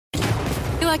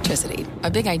Electricity,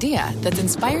 a big idea that's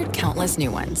inspired countless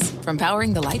new ones. From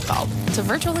powering the light bulb to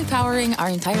virtually powering our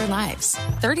entire lives.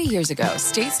 30 years ago,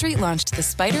 State Street launched the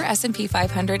SPDR S&P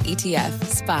 500 ETF,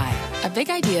 SPY. A big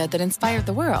idea that inspired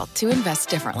the world to invest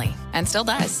differently. And still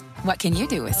does. What can you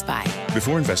do with SPY?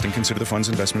 Before investing, consider the fund's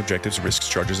investment objectives, risks,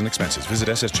 charges, and expenses. Visit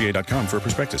ssga.com for a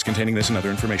prospectus containing this and other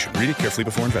information. Read it carefully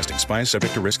before investing. SPY is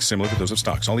subject to risks similar to those of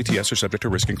stocks. All ETFs are subject to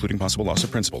risk, including possible loss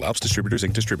of principal. Alps Distributors,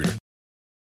 Inc. Distributor.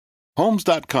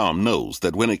 Homes.com knows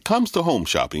that when it comes to home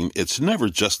shopping, it's never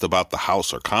just about the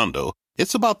house or condo.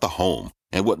 It's about the home.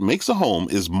 And what makes a home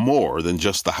is more than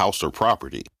just the house or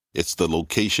property. It's the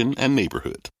location and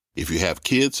neighborhood. If you have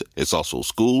kids, it's also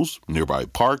schools, nearby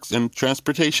parks, and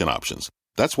transportation options.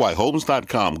 That's why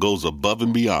Homes.com goes above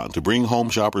and beyond to bring home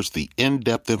shoppers the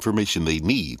in-depth information they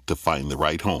need to find the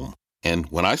right home. And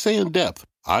when I say in-depth,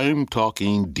 I'm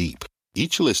talking deep.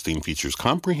 Each listing features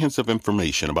comprehensive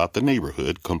information about the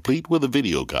neighborhood, complete with a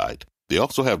video guide. They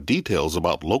also have details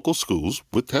about local schools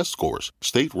with test scores,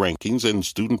 state rankings, and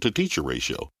student-to-teacher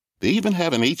ratio. They even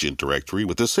have an agent directory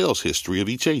with the sales history of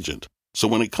each agent. So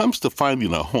when it comes to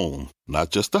finding a home, not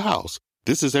just a house,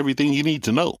 this is everything you need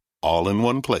to know, all in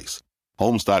one place.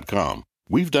 Homes.com.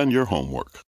 We've done your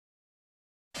homework.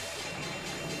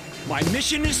 My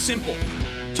mission is simple,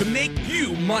 to make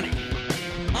you money.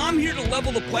 I'm here to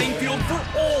level the playing field for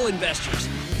all investors.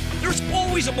 There's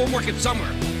always a bull market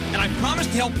somewhere, and I promise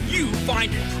to help you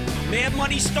find it. Mad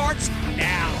Money starts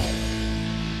now.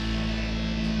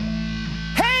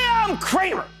 Hey, I'm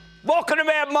Cramer. Welcome to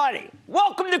Mad Money.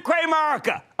 Welcome to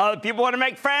Cramerica. Other people want to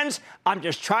make friends. I'm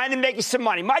just trying to make you some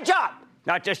money. My job,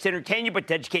 not just to entertain you, but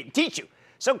to educate and teach you.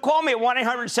 So call me at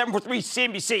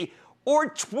 1-800-743-CNBC or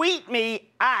tweet me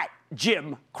at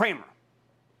Jim Cramer.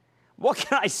 What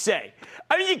can I say?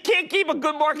 I mean, you can't keep a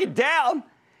good market down.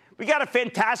 We got a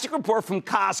fantastic report from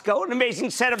Costco, an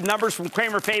amazing set of numbers from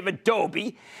Cramer Fave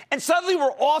Adobe, and suddenly we're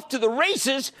off to the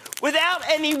races without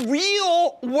any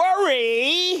real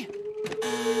worry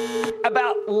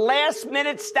about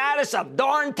last-minute status of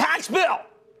darn tax bill,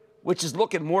 which is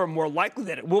looking more and more likely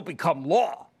that it will become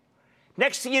law.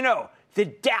 Next thing you know, the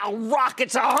Dow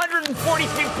rockets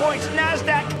 143 points.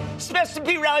 NASDAQ,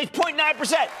 S&P rallies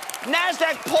 0.9%.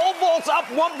 NASDAQ pole vaults up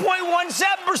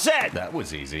 1.17%. That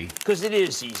was easy. Because it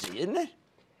is easy, isn't it?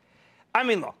 I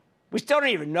mean, look, we still don't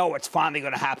even know what's finally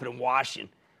going to happen in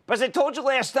Washington. But as I told you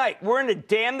last night, we're in a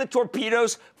damn the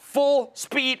torpedoes, full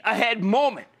speed ahead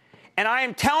moment. And I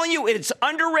am telling you, it's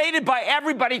underrated by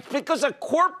everybody because of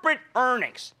corporate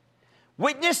earnings.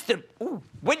 Witness the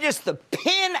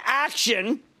pin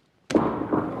action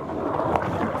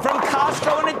from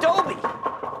Costco and Adobe.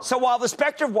 So while the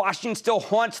specter of Washington still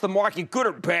haunts the market, good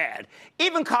or bad,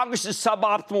 even Congress's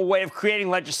suboptimal way of creating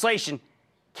legislation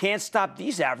can't stop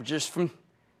these averages from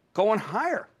going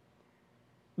higher.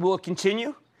 Will it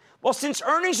continue? Well, since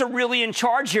earnings are really in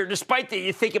charge here, despite that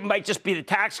you think it might just be the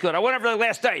tax code, I went over that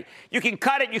last night. You can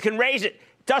cut it, you can raise it.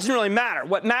 Doesn't really matter.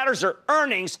 What matters are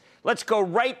earnings. Let's go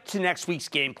right to next week's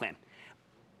game plan.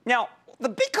 Now, the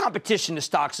big competition to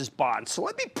stocks is bonds. So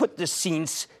let me put the scene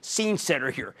setter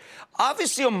here.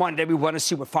 Obviously, on Monday, we want to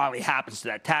see what finally happens to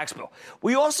that tax bill.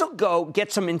 We also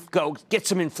get some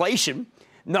inflation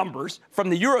numbers from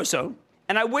the Eurozone.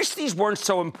 And I wish these weren't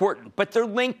so important, but they're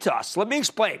linked to us. Let me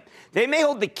explain. They may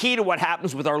hold the key to what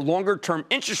happens with our longer-term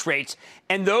interest rates,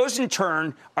 and those, in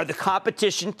turn, are the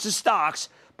competition to stocks,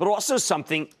 but also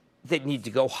something that need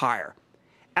to go higher.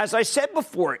 As I said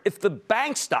before, if the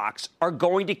bank stocks are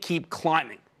going to keep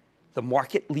climbing, the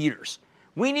market leaders,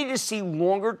 we need to see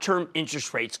longer-term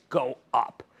interest rates go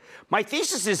up. My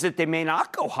thesis is that they may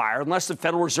not go higher unless the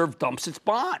Federal Reserve dumps its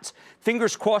bonds.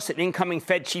 Fingers crossed that incoming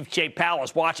Fed Chief Jay Powell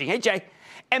is watching. Hey, Jay.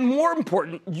 And more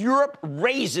important, Europe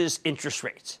raises interest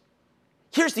rates.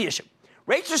 Here's the issue.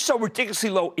 Rates are so ridiculously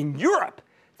low in Europe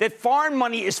that foreign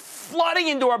money is flooding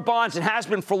into our bonds and has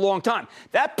been for a long time.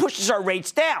 That pushes our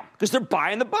rates down because they're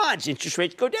buying the bonds. Interest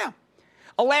rates go down.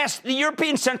 Alas, the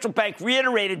European Central Bank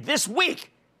reiterated this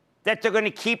week that they're going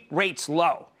to keep rates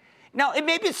low. Now,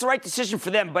 maybe it's the right decision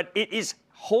for them, but it is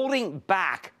holding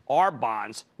back our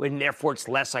bonds, and therefore it's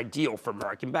less ideal for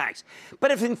American banks.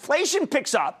 But if inflation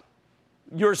picks up,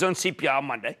 Eurozone CPI on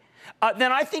Monday,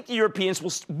 then I think the Europeans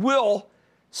will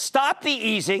stop the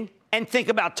easing and think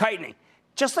about tightening,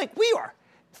 just like we are,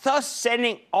 thus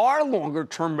sending our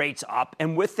longer-term rates up,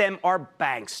 and with them our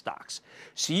bank stocks.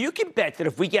 So you can bet that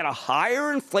if we get a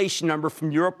higher inflation number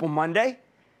from Europe on Monday,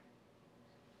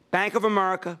 Bank of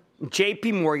America,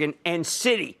 J.P. Morgan, and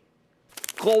Citi,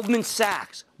 Goldman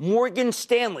Sachs, Morgan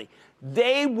Stanley,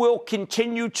 they will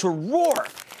continue to roar.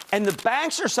 And the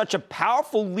banks are such a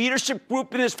powerful leadership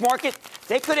group in this market,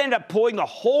 they could end up pulling the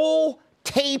whole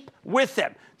tape with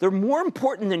them. They're more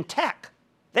important than tech.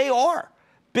 They are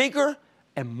bigger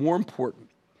and more important.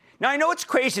 Now, I know it's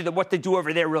crazy that what they do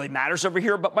over there really matters over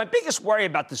here, but my biggest worry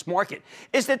about this market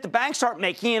is that the banks aren't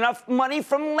making enough money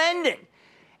from lending.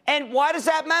 And why does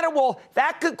that matter? Well,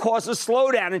 that could cause a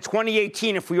slowdown in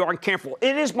 2018 if we aren't careful.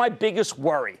 It is my biggest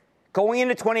worry. Going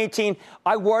into 2018,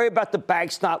 I worry about the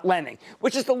banks not lending,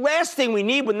 which is the last thing we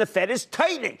need when the Fed is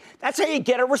tightening. That's how you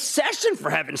get a recession, for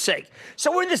heaven's sake.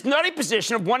 So we're in this nutty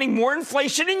position of wanting more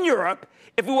inflation in Europe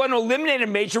if we want to eliminate a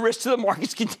major risk to the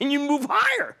markets continue to move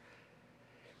higher.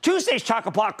 Tuesday's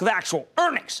chock-a-block with actual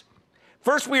earnings.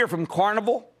 First, we hear from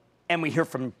Carnival, and we hear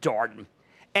from Darden.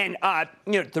 And,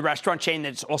 the restaurant chain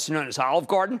that's also known as Olive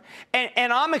Garden.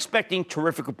 And I'm expecting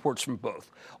terrific reports from both.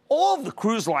 All of the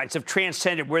cruise lines have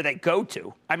transcended where they go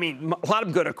to. I mean, a lot of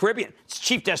them go to Caribbean. It's a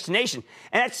cheap destination.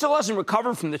 And that still hasn't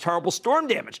recovered from the terrible storm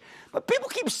damage. But people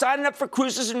keep signing up for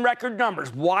cruises in record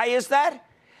numbers. Why is that?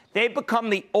 They've become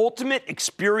the ultimate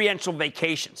experiential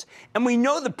vacations. And we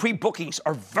know the pre-bookings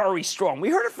are very strong. We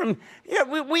heard it from,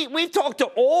 we've talked to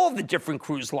all the different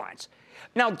cruise lines.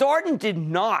 Now, Darden did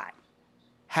not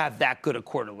have that good a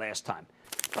quarter last time.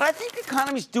 But I think the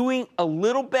economy's doing a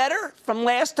little better from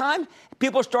last time.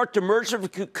 People start to emerge from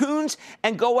cocoons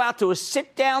and go out to a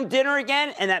sit-down dinner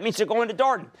again, and that means they're going to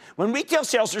Darden. When retail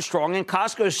sales are strong, and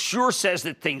Costco sure says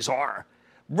that things are,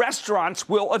 restaurants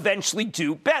will eventually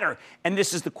do better, and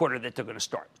this is the quarter that they're going to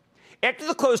start. After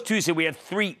the close Tuesday, we have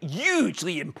three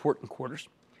hugely important quarters: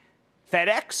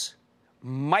 FedEx,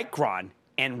 Micron,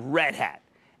 and Red Hat.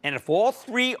 And if all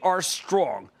three are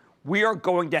strong, we are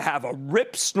going to have a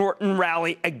rip-snorting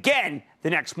rally again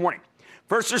the next morning.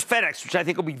 First, there's FedEx, which I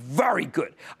think will be very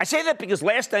good. I say that because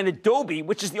last night Adobe,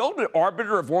 which is the ultimate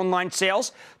arbiter of online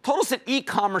sales, told us that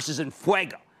e-commerce is in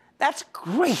fuego. That's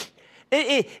great.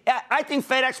 I think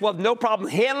FedEx will have no problem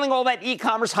handling all that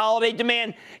e-commerce holiday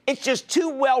demand. It's just too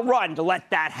well run to let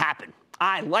that happen.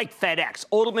 I like FedEx.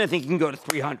 Ultimately, I think you can go to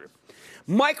 300.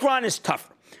 Micron is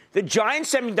tougher. The giant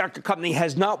semiconductor company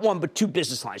has not one but two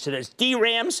business lines. It has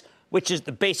DRAMs, which is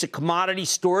the basic commodity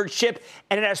storage chip,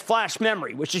 and it has flash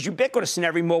memory, which is ubiquitous in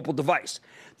every mobile device.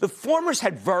 The former's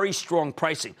had very strong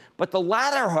pricing, but the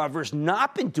latter, however, has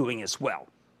not been doing as well.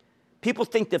 People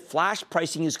think that flash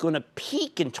pricing is going to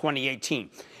peak in 2018.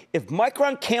 If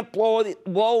Micron can't blow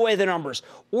away the numbers,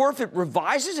 or if it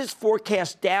revises its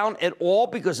forecast down at all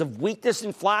because of weakness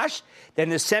in flash, then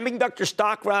the semiconductor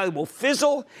stock rally will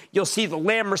fizzle. You'll see the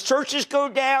Lam Researches go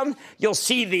down. You'll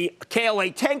see the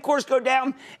KLA-10 cores go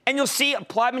down. And you'll see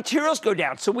Applied Materials go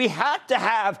down. So we have to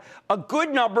have a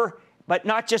good number, but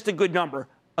not just a good number,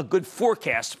 a good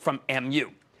forecast from MU.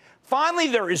 Finally,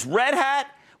 there is Red Hat,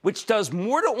 which does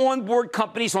more to onboard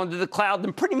companies onto the cloud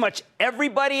than pretty much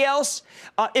everybody else.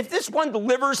 If this one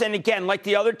delivers, and again, like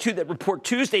the other two that report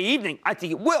Tuesday evening, I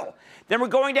think it will, then we're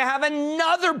going to have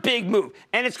another big move.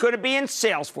 And it's going to be in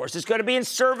Salesforce. It's going to be in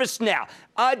ServiceNow.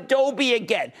 Adobe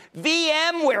again.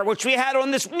 VMware, which we had on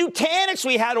this. Nutanix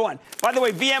we had on. By the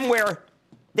way, VMware,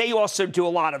 they also do a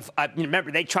lot of,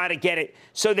 remember, they try to get it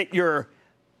so that your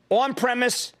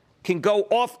on-premise can go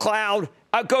off cloud,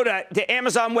 go to the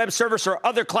Amazon Web Service or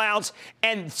other clouds,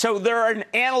 and so they're an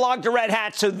analog to Red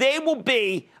Hat, so they will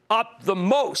be up the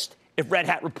most if Red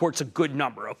Hat reports a good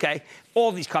number, okay?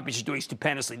 All these companies are doing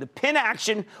stupendously. The pin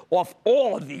action off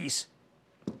all of these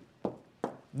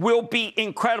will be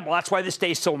incredible. That's why this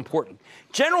day is so important.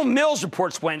 General Mills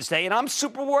reports Wednesday, and I'm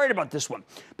super worried about this one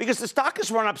because the stock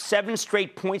has run up 7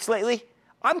 straight points lately.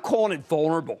 I'm calling it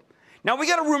vulnerable. Now, we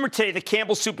got a rumor today that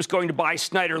Campbell Soup is going to buy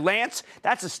Snyder-Lance.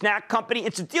 That's a snack company.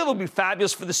 It's a deal that will be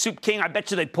fabulous for the Soup King. I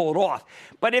bet you they pull it off.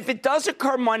 But if it does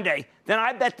occur Monday, then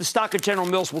I bet the stock of General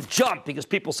Mills will jump because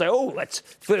people say, oh,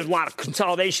 there's a lot of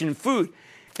consolidation in food.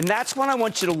 And that's when I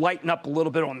want you to lighten up a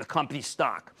little bit on the company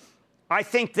stock. I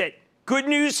think that good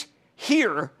news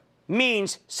here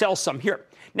means sell some here.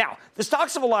 Now, the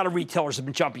stocks of a lot of retailers have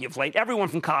been jumpy of late. Everyone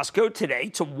from Costco today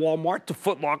to Walmart to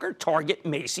Foot Locker, Target,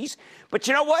 Macy's. But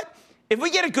you know what? If we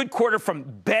get a good quarter from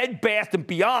Bed Bath &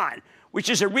 Beyond, which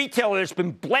is a retailer that's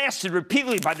been blasted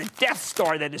repeatedly by the Death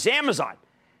Star that is Amazon,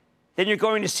 then you're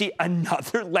going to see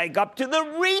another leg up to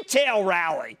the retail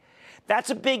rally. That's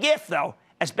a big if, though,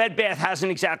 as Bed Bath hasn't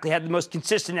exactly had the most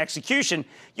consistent execution.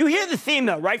 You hear the theme,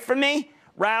 though, right from me?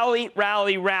 Rally,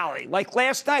 rally, rally. Like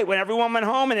last night when everyone went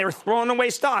home and they were throwing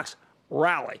away stocks.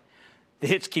 Rally. The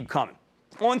hits keep coming.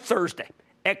 On Thursday,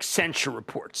 Accenture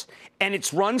reports. And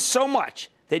it's run so much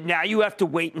that now you have to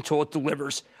wait until it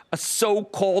delivers a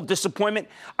so-called disappointment.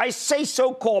 I say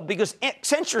so-called because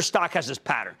Accenture stock has this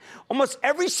pattern. Almost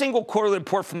every single quarterly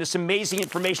report from this amazing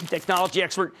information technology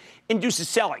expert induces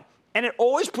selling. And it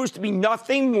always proves to be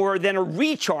nothing more than a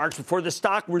recharge before the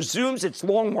stock resumes its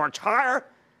long march higher.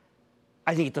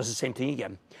 I think it does the same thing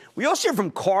again. We also hear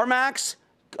from CarMax,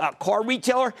 car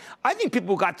retailer. I think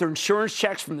people who got their insurance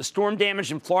checks from the storm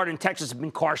damage in Florida and Texas have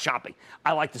been car shopping.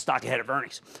 I like the stock ahead of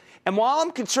earnings. And while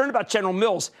I'm concerned about General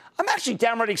Mills, I'm actually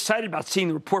downright excited about seeing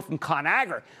the report from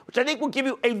ConAgra, which I think will give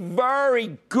you a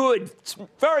very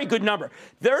good number.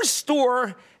 Their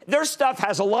stuff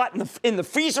has a lot in the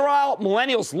freezer aisle.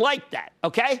 Millennials like that,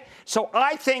 okay? So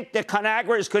I think that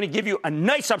ConAgra is going to give you a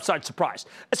nice upside surprise.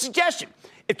 A suggestion,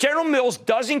 if General Mills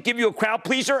doesn't give you a crowd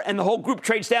pleaser and the whole group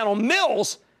trades down on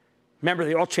Mills, remember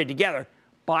they all trade together,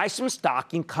 buy some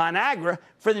stock in ConAgra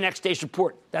for the next day's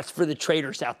report. That's for the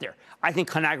traders out there. I think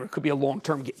ConAgra could be a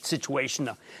long-term situation,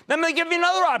 though. Then I'm going to give you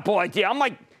another oddball idea. I'm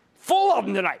like full of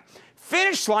them tonight.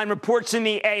 Finish Line reports in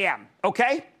the AM,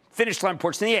 okay? Finish Line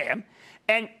reports in the AM.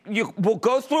 And we'll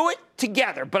go through it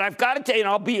together. But I've got to tell you, and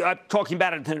I'll be talking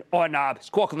about it on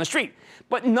Squawk on the Street.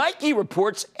 But Nike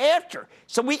reports after.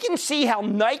 So we can see how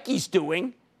Nike's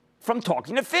doing from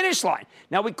talking to Finish Line.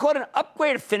 Now, we caught an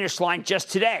upgrade of Finish Line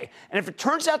just today. And if it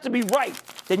turns out to be right,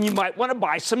 then you might want to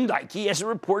buy some Nike as it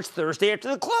reports Thursday after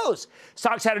the close.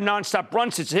 Stocks had a nonstop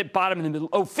run since it hit bottom in the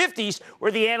low 50s,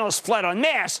 where the analysts fled en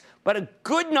masse. But a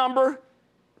good number.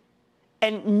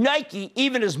 And Nike,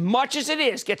 even as much as it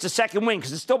is, gets a second win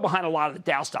because it's still behind a lot of the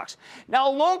Dow stocks. Now,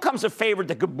 along comes a favorite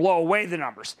that could blow away the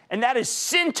numbers, and that is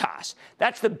Cintas.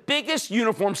 That's the biggest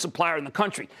uniform supplier in the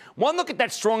country. One look at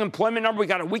that strong employment number we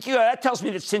got a week ago, that tells me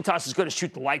that Cintas is going to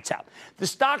shoot the lights out. The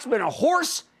stock's been a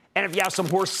horse, and if you have some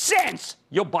horse sense,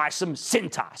 you'll buy some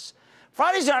Cintas.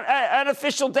 Friday's an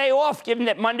official day off, given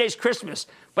that Monday's Christmas.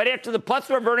 But after the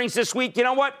plethora of earnings this week, you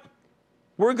know what?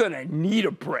 We're going to need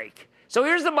a break. So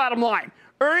here's the bottom line.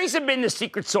 Earnings have been the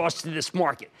secret sauce to this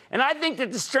market. And I think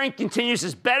that the strength continues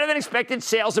as better than expected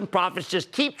sales and profits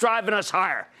just keep driving us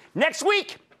higher. Next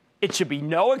week, it should be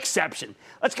no exception.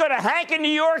 Let's go to Hank in New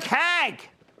York. Hank.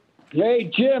 Hey,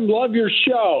 Jim, love your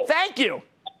show. Thank you.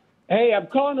 Hey, I'm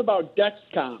calling about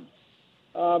Dexcom.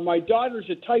 My daughter's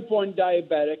a type 1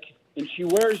 diabetic, and she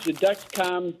wears the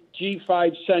Dexcom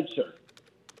G5 sensor.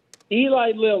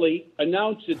 Eli Lilly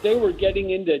announced that they were getting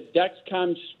into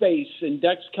Dexcom space, and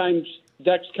Dexcom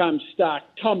stock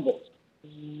tumbled.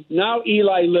 Now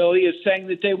Eli Lilly is saying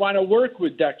that they want to work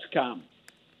with Dexcom.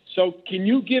 So can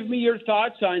you give me your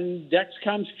thoughts on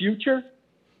Dexcom's future?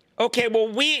 Okay, well,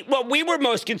 what we were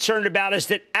most concerned about is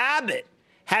that Abbott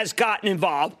has gotten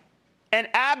involved, and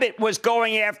Abbott was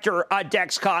going after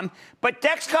Dexcom. But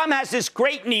Dexcom has this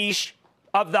great niche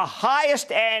of the highest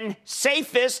end,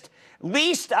 safest,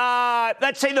 least,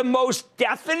 let's say the most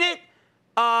definite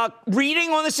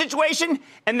reading on the situation,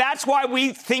 and that's why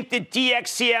we think that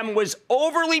DXCM was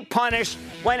overly punished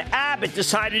when Abbott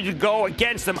decided to go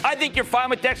against them. I think you're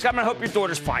fine with Dexcom, and I hope your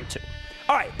daughter's fine, too.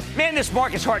 All right, man, this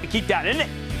market's hard to keep down, isn't it?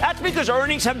 That's because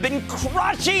earnings have been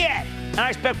crushing it, and I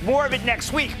expect more of it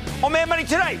next week. On Mad Money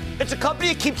Tonight, it's a company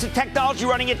that keeps the technology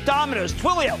running at Domino's,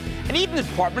 Twilio, and even the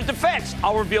Department of Defense.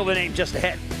 I'll reveal the name just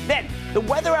ahead. Then, the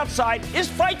weather outside is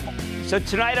frightful. So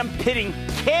tonight I'm pitting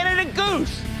Canada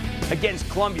Goose against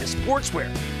Columbia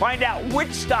Sportswear. Find out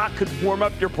which stock could warm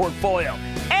up your portfolio.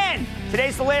 And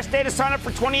today's the last day to sign up for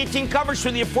 2018 coverage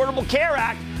through the Affordable Care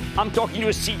Act. I'm talking to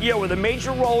a CEO with a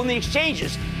major role in the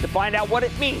exchanges to find out what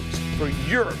it means for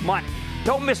your money.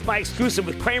 Don't miss my exclusive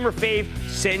with Cramer fave,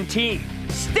 Centene.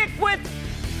 Stick with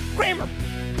Cramer.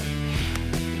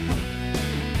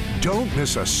 Don't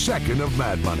miss a second of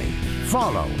Mad Money.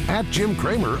 Follow @Jim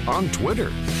Cramer on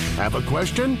Twitter. Have a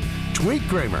question? Tweet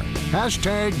Cramer.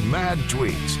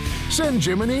 #MadTweets. Send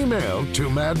Jim an email to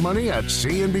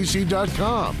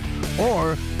madmoney@cnbc.com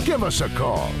or give us a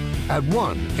call at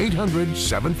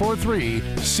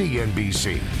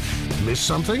 1-800-743-CNBC. Miss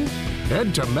something?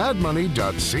 Head to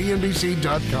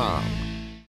madmoney.cnbc.com.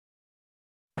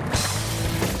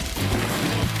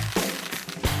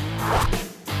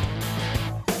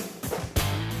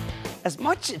 As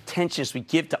much attention as we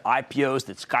give to IPOs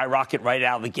that skyrocket right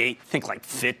out of the gate, think like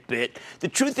Fitbit, the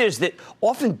truth is that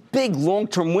often big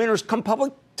long-term winners come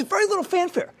public to very little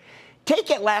fanfare. Take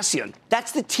Atlassian.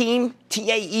 That's the team,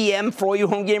 TAEM for all you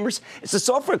home gamers. It's a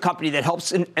software company that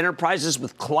helps enterprises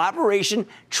with collaboration,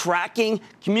 tracking,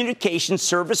 communication,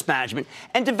 service management,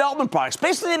 and development products.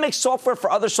 Basically, they make software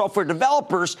for other software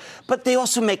developers, but they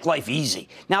also make life easy.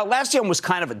 Now, Atlassian was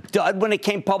kind of a dud when it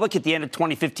came public at the end of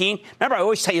 2015. Remember, I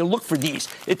always tell you, look for these.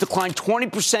 It declined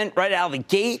 20% right out of the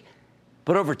gate.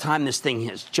 But over time, this thing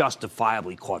has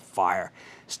justifiably caught fire.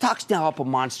 Stock's now up a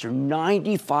monster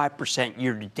 95%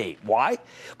 year to date. Why?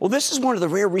 Well, this is one of the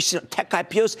rare recent tech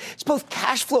IPOs. It's both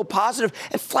cash flow positive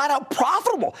and flat out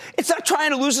profitable. It's not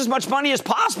trying to lose as much money as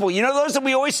possible. You know those that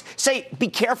we always say be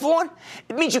careful on?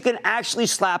 It means you can actually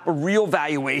slap a real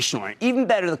valuation on it. Even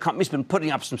better, the company's been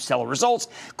putting up some stellar results,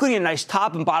 including a nice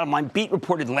top and bottom line beat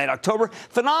reported in late October.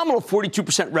 Phenomenal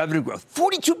 42% revenue growth.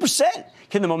 42%!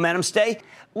 Can the momentum stay?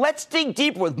 Let's dig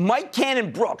deeper with Mike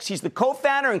Cannon-Brookes. He's the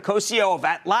co-founder and co-CEO of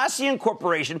Atlassian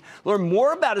Corporation. Learn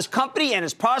more about his company and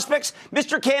his prospects.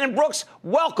 Mr. Cannon-Brookes,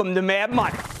 welcome to Mad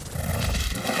Money.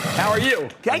 How are you?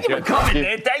 Thank you for coming,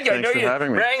 man. Thank you. Thanks I know for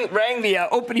you rang the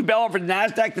opening bell for the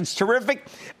NASDAQ. That's terrific.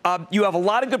 You have a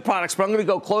lot of good products, but I'm going to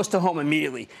go close to home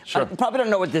immediately. Sure. You probably don't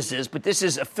know what this is, but this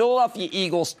is a Philadelphia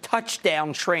Eagles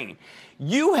touchdown train.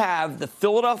 You have the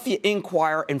Philadelphia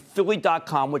Inquirer and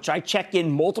Philly.com, which I check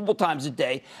in multiple times a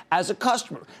day as a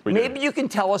customer. Maybe you can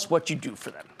tell us what you do for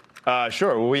them.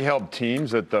 Sure. Well, we help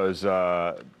teams at those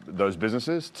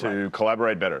businesses to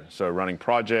collaborate better. So running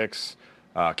projects,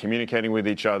 communicating with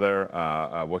each other,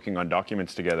 working on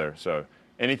documents together. So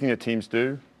anything that teams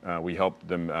do, we help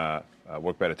them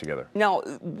work better together. Now,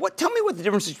 tell me what the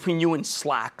difference is between you and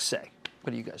Slack, say. What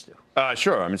do you guys do?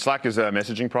 Sure. I mean, Slack is a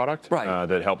messaging product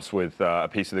that helps with a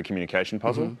piece of the communication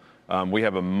puzzle. Mm-hmm. We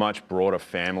have a much broader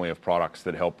family of products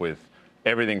that help with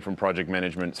everything from project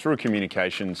management through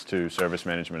communications to service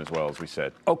management as well, as we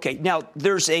said. Okay. Now,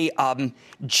 there's a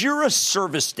Jira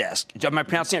Service Desk. Am I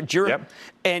pronouncing it? Jira? Yep.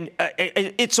 And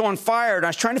it's on fire. And I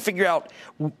was trying to figure out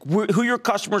who your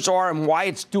customers are and why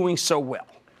it's doing so well.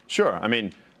 Sure. I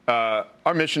mean,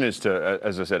 our mission is to,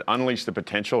 as I said, unleash the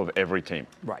potential of every team.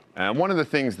 Right. And one of the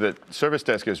things that Service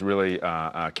Desk is really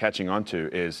catching on to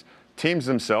is teams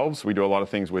themselves. We do a lot of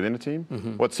things within a team.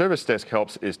 Mm-hmm. What Service Desk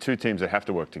helps is two teams that have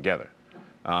to work together,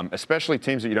 especially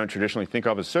teams that you don't traditionally think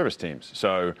of as service teams.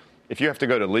 So if you have to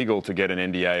go to legal to get an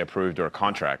NDA approved or a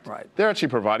contract, they're actually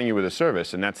providing you with a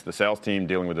service, and that's the sales team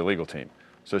dealing with the legal team.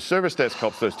 So Service Desk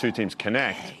helps those two teams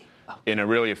connect in a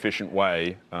really efficient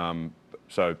way.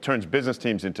 So it turns business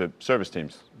teams into service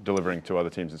teams, delivering to other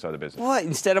teams inside the business. Well,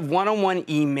 instead of one-on-one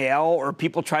email or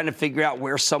people trying to figure out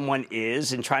where someone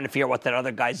is and trying to figure out what that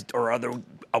other guy's or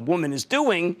a woman is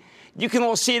doing, you can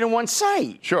all see it in one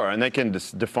site. Sure, and they can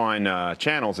define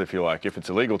channels, if you like. If it's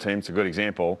a legal team, it's a good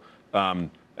example. An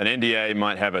NDA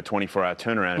might have a 24-hour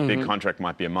turnaround. A big contract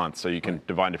might be a month. So you can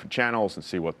divide different channels and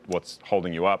see what's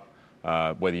holding you up.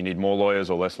 Whether you need more lawyers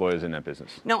or less lawyers in that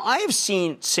business. Now, I have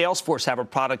seen Salesforce have a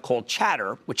product called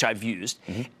Chatter, which I've used,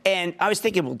 and I was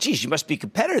thinking, well, geez, you must be a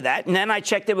competitor to that. And then I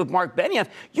checked in with Mark Benioff.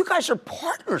 You guys are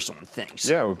partners on things.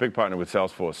 Yeah, we're a big partner with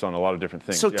Salesforce on a lot of different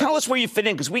things. So tell us where you fit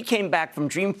in, because we came back from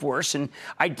Dreamforce, and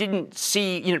I didn't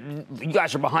see, you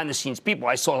guys are behind-the-scenes people.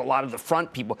 I saw a lot of the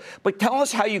front people. But tell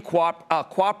us how you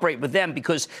cooperate with them,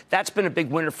 because that's been a big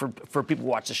winner for people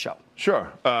who watch the show.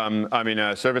 Sure.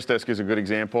 Service Desk is a good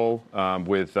example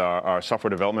with our software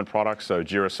development products, so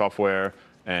Jira Software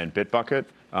and Bitbucket.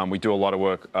 We do a lot of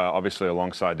work, obviously,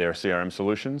 alongside their CRM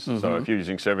solutions. Mm-hmm. So if you're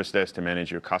using Service Desk to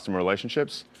manage your customer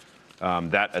relationships,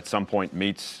 that at some point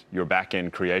meets your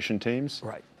back-end creation teams,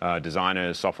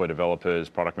 designers, software developers,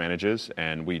 product managers,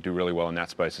 and we do really well in that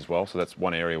space as well. So that's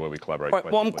one area where we collaborate.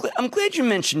 Right, well, I'm glad you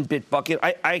mentioned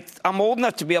Bitbucket. I'm old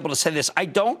enough to be able to say this. I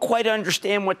don't quite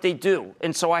understand what they do,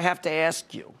 and so I have to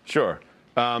ask you. Sure.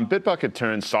 Bitbucket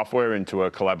turns software into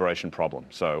a collaboration problem.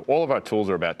 So all of our tools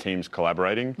are about teams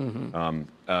collaborating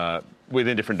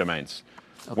within different domains.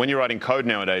 Okay. When you're writing code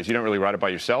nowadays, you don't really write it by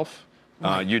yourself.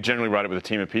 You generally write it with a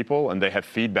team of people, and they have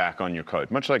feedback on your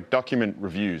code, much like document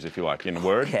reviews, if you like, in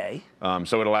Word. Okay.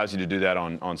 So it allows you to do that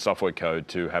on software code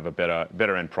to have a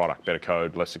better end product, better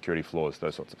code, less security flaws,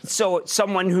 those sorts of things. So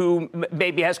someone who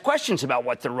maybe has questions about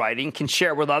what they're writing can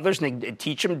share with others and they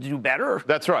teach them to do better?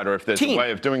 That's right. Or if there's a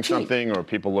way of doing something, or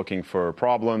people looking for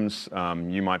problems,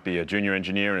 you might be a junior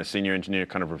engineer, and a senior engineer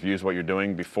kind of reviews what you're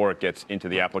doing before it gets into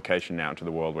the application, now into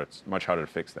the world where it's much harder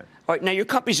to fix that. All right. Now, your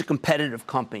company's a competitive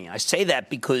company. I say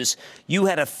that because you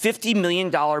had a $50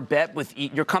 million bet with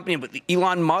your company with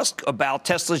Elon Musk about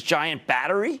Tesla's giant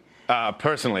battery.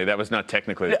 Personally, that was not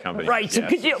technically the company. Right. So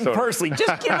could you personally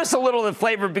just give us a little of the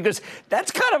flavor, because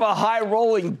that's kind of a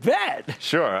high-rolling bet.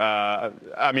 Sure. The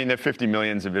 $50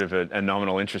 million is a bit of a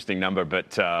nominal, interesting number,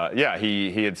 but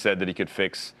he had said that he could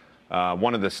fix.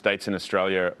 One of the states in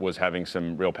Australia was having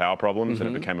some real power problems, and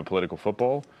it became a political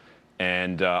football.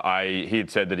 And he had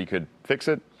said that he could fix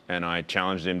it, and I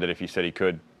challenged him that if he said he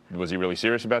could, was he really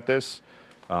serious about this?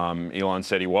 Elon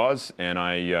said he was, and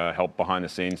I helped behind the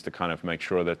scenes to kind of make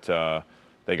sure that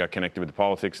they got connected with the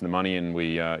politics and the money, and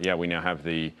we now have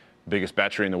the biggest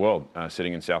battery in the world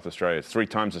sitting in South Australia. It's 3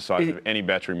 times the size of any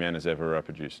battery man has ever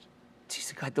produced. Geez,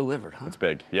 the guy delivered, huh? It's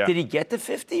big, yeah. Did he get to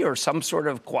 50 or some sort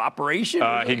of cooperation?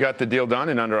 He got the deal done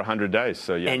in under 100 days,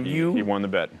 so yeah, and he won the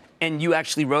bet. And you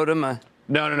actually wrote him a...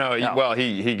 No. Well,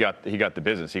 he got the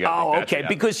business. He got the okay.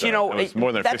 Because it was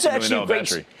more than a $50 million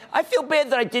battery. I feel bad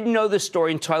that I didn't know this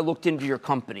story until I looked into your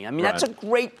company. I mean, That's a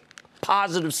great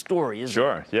positive story, isn't it?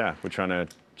 Sure. Yeah, we're trying to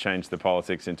change the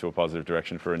politics into a positive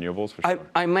direction for renewables. For sure.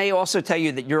 I may also tell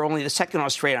you that you're only the second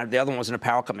Australian. The other one was an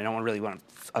apparel company. I don't really want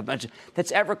to mention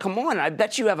that's ever come on. I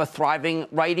bet you have a thriving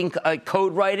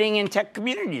code writing and tech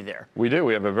community there. We do.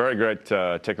 We have a very great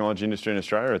technology industry in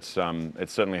Australia. It's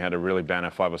certainly had a really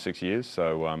banner 5 or 6 years.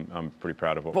 So I'm pretty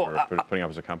proud of what we're putting up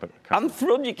as a company. I'm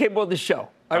thrilled you came on the show.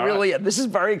 I really am. This is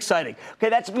very exciting. Okay,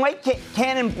 that's Mike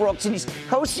Cannon-Brookes, and he's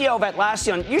co-CEO of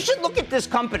Atlassian. You should look at this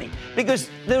company because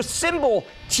the symbol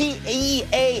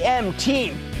TEAM,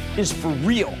 team, is for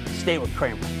real. Stay with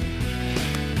Cramer.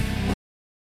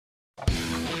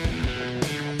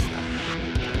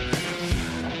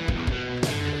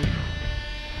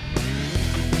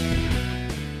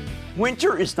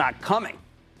 Winter is not coming.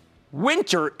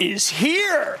 Winter is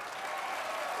here.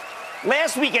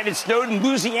 Last weekend, it snowed in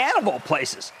Louisiana, of all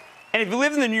places. And if you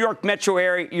live in the New York metro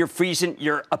area, you're freezing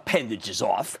your appendages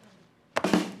off.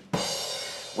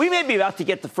 We may be about to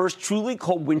get the first truly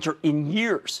cold winter in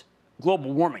years,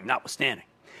 global warming notwithstanding.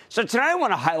 So tonight I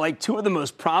want to highlight 2 of the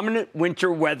most prominent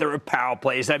winter weather apparel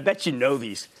plays. I bet you know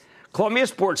these. Columbia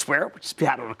Sportswear, which we've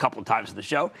had on a couple of times in the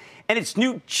show, and its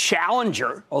new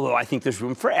challenger, although I think there's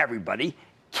room for everybody,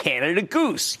 Canada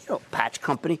Goose, patch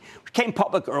company, which came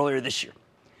public earlier this year.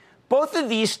 Both of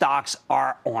these stocks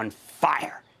are on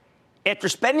fire. After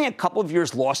spending a couple of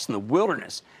years lost in the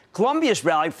wilderness, Columbia's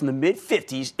rallied from the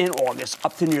mid-50s in August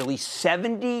up to nearly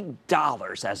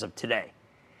 $70 as of today.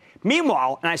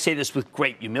 Meanwhile, and I say this with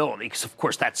great humility because, of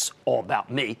course, that's all about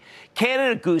me,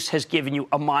 Canada Goose has given you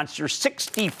a monster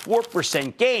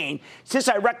 64% gain since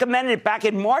I recommended it back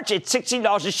in March at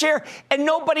 $16 a share, and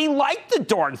nobody liked the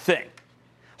darn thing.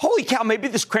 Holy cow, maybe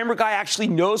this Cramer guy actually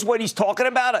knows what he's talking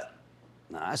about.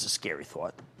 That's a scary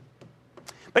thought.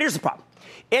 But here's the problem.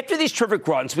 After these terrific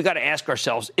runs, we got to ask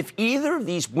ourselves if either of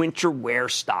these winter wear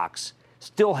stocks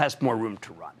still has more room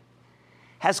to run.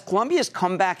 Has Columbia's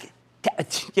comeback,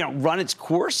 run its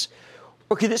course?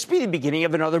 Or could this be the beginning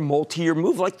of another multi-year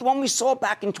move like the one we saw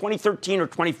back in 2013 or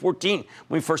 2014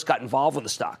 when we first got involved with the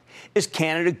stock? Is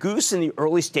Canada Goose in the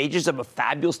early stages of a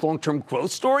fabulous long-term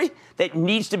growth story that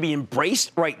needs to be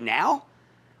embraced right now?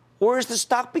 Or has the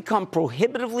stock become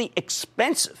prohibitively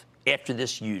expensive after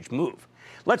this huge move?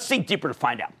 Let's dig deeper to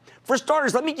find out. For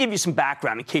starters, let me give you some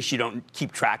background in case you don't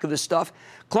keep track of this stuff.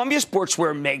 Columbia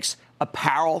Sportswear makes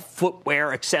apparel,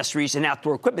 footwear, accessories, and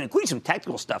outdoor equipment, including some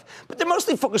technical stuff. But they're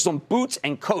mostly focused on boots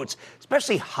and coats,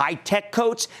 especially high-tech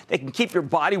coats that can keep your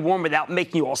body warm without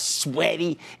making you all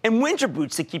sweaty, and winter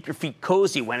boots that keep your feet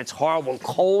cozy when it's horrible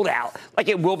cold out, like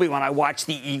it will be when I watch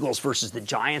the Eagles versus the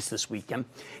Giants this weekend.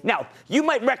 Now, you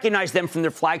might recognize them from their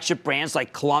flagship brands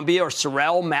like Columbia or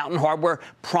Sorel, Mountain Hardwear,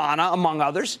 Prana, among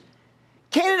others.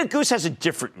 Canada Goose has a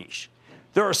different niche.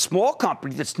 They're a small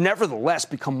company that's nevertheless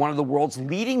become one of the world's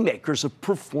leading makers of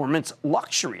performance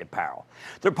luxury apparel.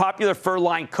 Their popular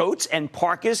fur-lined coats and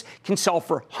parkas can sell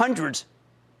for hundreds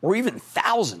or even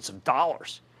thousands of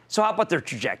dollars. So how about their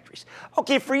trajectories?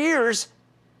 Okay, for years,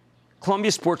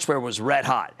 Columbia Sportswear was red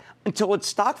hot until its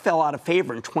stock fell out of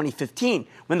favor in 2015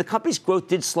 when the company's growth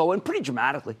did slow in pretty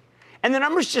dramatically. And the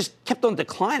numbers just kept on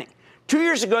declining. 2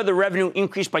 years ago, the revenue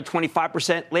increased by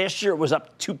 25%. Last year, it was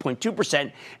up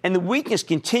 2.2%, and the weakness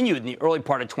continued in the early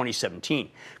part of 2017.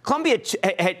 Columbia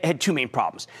had 2 main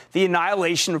problems: the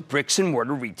annihilation of bricks and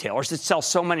mortar retailers that sell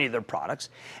so many of their products,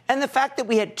 and the fact that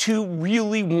we had 2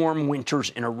 really warm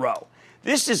winters in a row.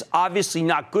 This is obviously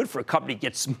not good for a company that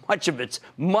gets much of its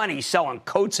money selling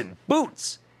coats and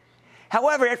boots.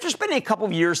 However, after spending a couple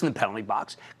of years in the penalty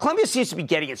box, Columbia seems to be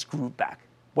getting its groove back.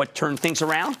 What turned things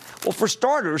around? Well, for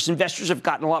starters, investors have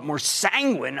gotten a lot more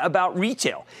sanguine about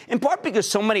retail, in part because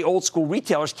so many old-school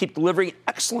retailers keep delivering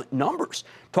excellent numbers,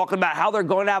 talking about how they're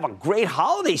going to have a great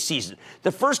holiday season,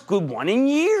 the first good one in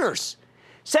years.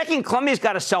 Second, Columbia's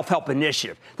got a self-help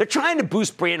initiative. They're trying to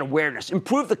boost brand awareness,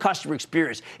 improve the customer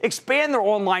experience, expand their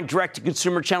online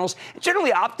direct-to-consumer channels, and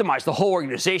generally optimize the whole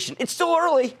organization. It's still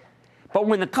early. But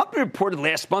when the company reported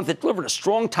last month, it delivered a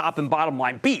strong top and bottom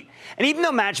line beat. And even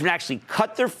though management actually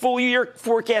cut their full year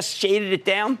forecast, shaded it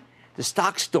down, the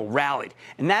stock still rallied.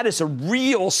 And that is a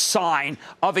real sign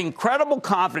of incredible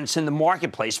confidence in the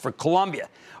marketplace for Columbia.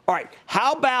 All right,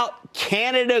 how about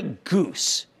Canada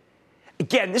Goose?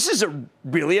 Again, this is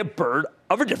really a bird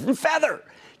of a different feather.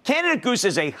 Canada Goose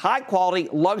is a high-quality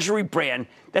luxury brand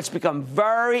that's become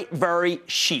very, very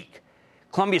chic.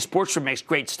 Columbia Sportswear makes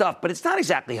great stuff, but it's not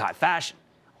exactly high fashion.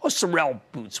 Well, Sorel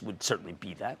boots would certainly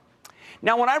be that.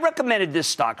 Now, when I recommended this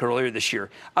stock earlier this year,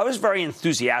 I was very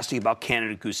enthusiastic about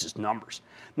Canada Goose's numbers.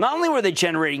 Not only were they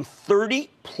generating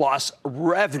 30-plus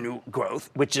revenue growth,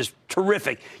 which is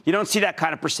terrific. You don't see that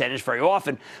kind of percentage very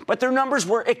often. But their numbers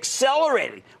were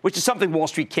accelerating, which is something Wall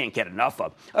Street can't get enough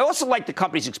of. I also like the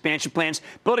company's expansion plans,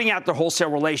 building out their wholesale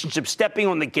relationships, stepping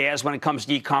on the gas when it comes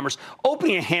to e-commerce,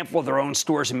 opening a handful of their own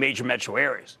stores in major metro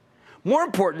areas. More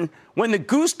important, when the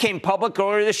Goose came public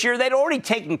earlier this year, they'd already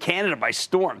taken Canada by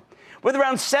storm. With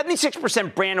around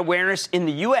 76% brand awareness in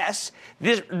the U.S.,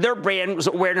 their brand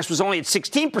awareness was only at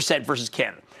 16% versus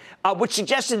Canada, which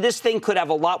suggested this thing could have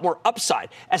a lot more upside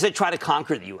as they try to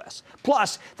conquer the U.S.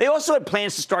 Plus, they also had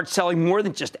plans to start selling more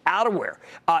than just outerwear,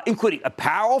 including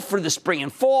apparel for the spring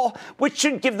and fall, which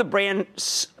should give the brand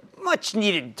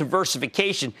much-needed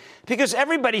diversification because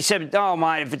everybody said, oh,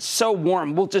 my, if it's so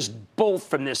warm, we'll just bolt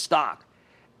from this stock.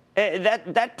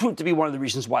 That proved to be one of the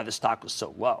reasons why the stock was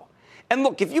so low. And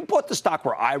look, if you bought the stock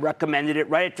where I recommended it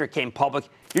right after it came public,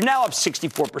 you're now up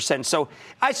 64%. So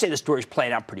I'd say the story's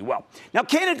playing out pretty well. Now,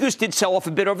 Canada Goose did sell off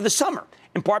a bit over the summer,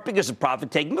 in part because of profit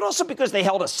taking, but also because they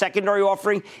held a secondary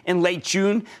offering in late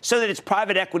June so that its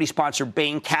private equity sponsor,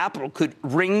 Bain Capital, could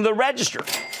ring the register.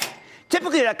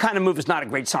 Typically, that kind of move is not a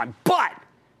great sign, but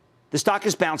the stock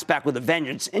has bounced back with a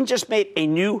vengeance and just made a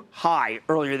new high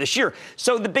earlier this year.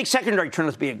 So the big secondary turned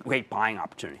out to be a great buying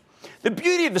opportunity. The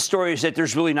beauty of the story is that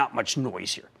there's really not much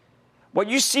noise here. What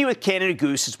you see with Canada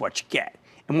Goose is what you get.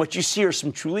 And what you see are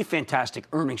some truly fantastic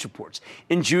earnings reports.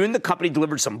 In June, the company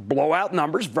delivered some blowout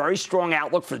numbers, very strong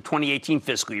outlook for the 2018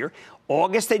 fiscal year.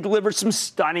 August, they delivered some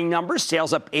stunning numbers,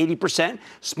 sales up 80%,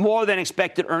 smaller than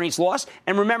expected earnings loss.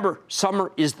 And remember,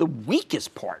 summer is the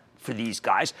weakest part for these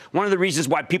guys. One of the reasons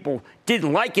why people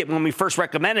didn't like it when we first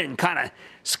recommended it and kind of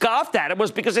scoffed at it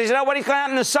was because they said, oh, what is going to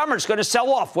happen in the summer? It's going to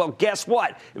sell off. Well, guess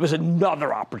what? It was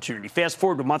another opportunity. Fast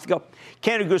forward to a month ago,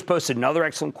 Canada Goose posted another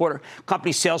excellent quarter.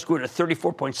 Company sales grew at a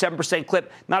 34.7%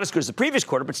 clip, not as good as the previous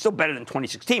quarter, but still better than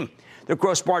 2016. Their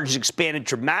gross margins expanded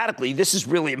dramatically. This is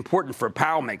really important for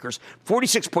apparel makers.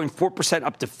 46.4%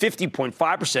 up to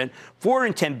 50.5%,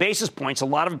 410 basis points. A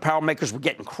lot of apparel makers were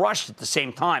getting crushed at the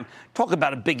same time. Talk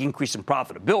about a big increase in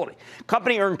profitability.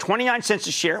 Company earned 29 cents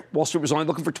a share. Wall Street was only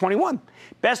looking for 21.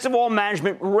 Best of all,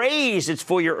 management raised its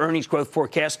full-year earnings growth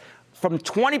forecast from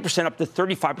 20% up to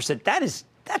 35%.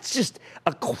 That's just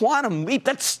a quantum leap.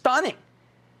 That's stunning.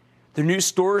 The new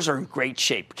stores are in great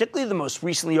shape, particularly the most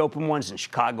recently opened ones in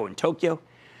Chicago and Tokyo.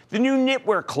 The new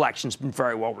knitwear collection's been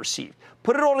very well received.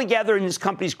 Put it all together, and this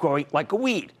company's growing like a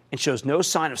weed and shows no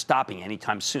sign of stopping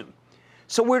anytime soon.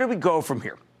 So where do we go from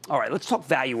here? All right, let's talk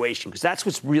valuation, because that's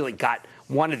what's really got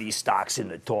one of these stocks in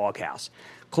the doghouse.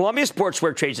 Columbia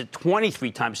Sportswear trades at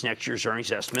 23 times next year's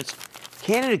earnings estimates.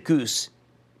 Canada Goose,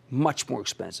 much more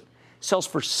expensive, sells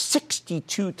for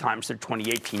 62 times their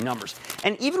 2018 numbers.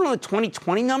 And even on the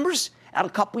 2020 numbers, out a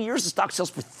couple years, the stock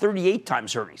sells for 38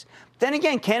 times earnings. Then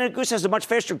again, Canada Goose has a much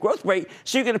faster growth rate,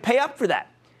 so you're going to pay up for that.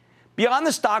 Beyond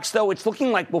the stocks, though, it's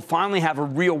looking like we'll finally have a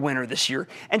real winner this year.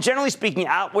 And generally speaking,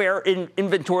 outwear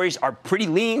inventories are pretty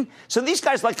lean, so these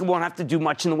guys likely won't have to do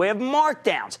much in the way of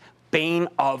markdowns, bane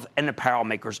of an apparel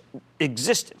maker's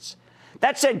existence.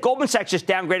 That said, Goldman Sachs just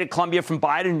downgraded Columbia from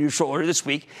buy to neutral earlier this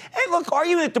week. And look,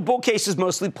 arguing that the bull case is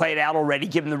mostly played out already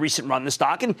given the recent run in the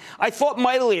stock. And I thought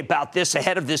mightily about this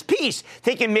ahead of this piece,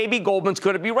 thinking maybe Goldman's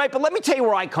going to be right. But let me tell you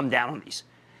where I come down on these.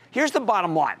 Here's the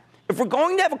bottom line. If we're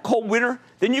going to have a cold winter,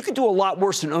 then you could do a lot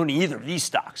worse than owning either of these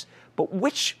stocks. But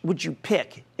which would you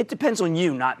pick? It depends on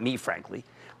you, not me, frankly.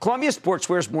 Columbia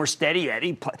Sportswear is more steady,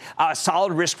 Eddie.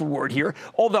 Solid risk reward here,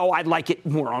 although I'd like it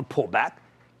more on pullback.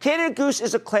 Canada Goose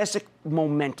is a classic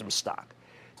momentum stock.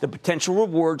 The potential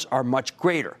rewards are much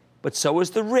greater, but so is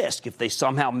the risk if they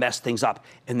somehow mess things up,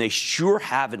 and they sure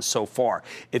haven't so far.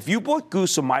 If you bought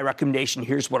Goose on my recommendation,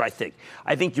 here's what I think.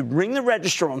 I think you'd ring the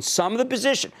register on some of the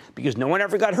position, because no one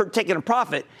ever got hurt taking a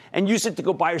profit, and use it to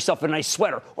go buy yourself a nice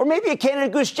sweater, or maybe a Canada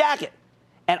Goose jacket.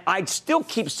 And I'd still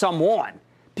keep some on,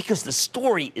 because the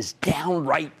story is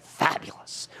downright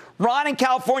fabulous. Ron in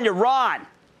California. Ron.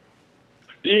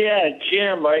 Yeah,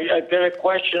 Jim, I've got a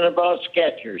question about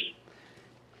Skechers.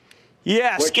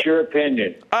 Yeah. What's your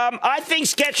opinion? I think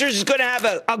Skechers is going to have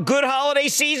a good holiday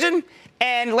season.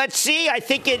 And let's see, I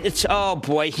think it's, oh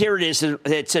boy, here it is.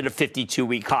 It's at a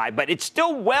 52-week high, but it's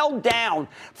still well down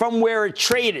from where it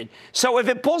traded. So if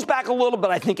it pulls back a little bit,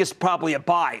 I think it's probably a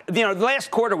buy. You know, the last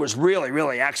quarter was really,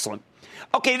 really excellent.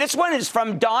 Okay, this one is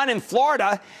from Don in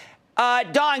Florida.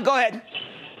 Don, go ahead.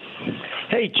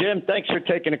 Hey, Jim, thanks for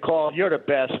taking a call. You're the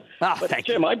best. Thank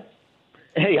Jim, you.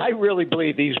 I really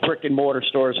believe these brick and mortar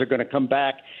stores are going to come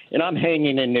back, and I'm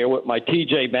hanging in there with my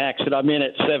TJ Maxx, and I'm in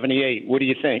at 78. What do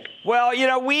you think? Well,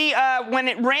 we when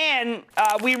it ran,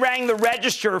 we rang the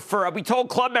register for. We told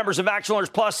club members of Action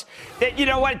Alerts Plus that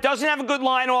it doesn't have a good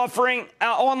online offering,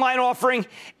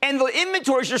 and the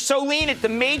inventories are so lean at the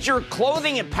major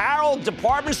clothing, apparel,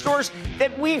 department stores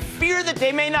that we fear that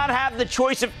they may not have the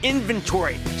choice of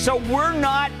inventory. So we're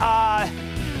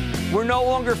no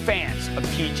longer fans of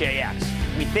TJX.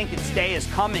 We think its day is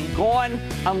come and gone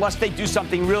unless they do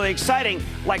something really exciting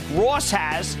like Ross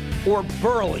has or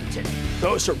Burlington.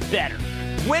 Those are better.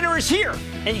 Winter is here,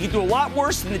 and you can do a lot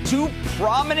worse than the two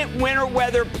prominent winter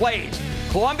weather plays,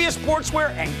 Columbia Sportswear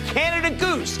and Canada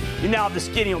Goose. You now have the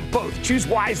skinny on both. Choose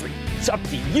wisely. It's up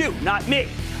to you, not me.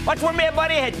 Much more Mad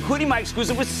Money ahead, including my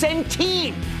exclusive with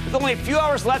Centene. With only a few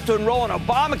hours left to enroll in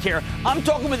Obamacare, I'm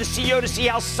talking with the CEO to see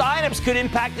how signups could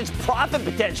impact its profit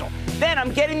potential. Then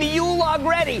I'm getting the Yule log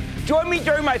ready. Join me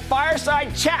during my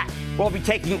fireside chat. We'll be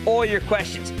taking all your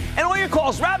questions and all your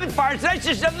calls. Rapid fire tonight's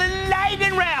edition of the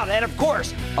Lightning Round. And of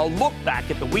course, a look back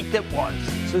at the week that was.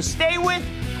 So stay with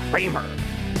Cramer.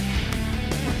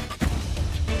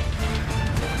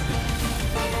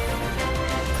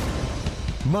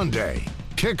 Monday,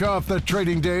 kick off the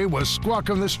trading day with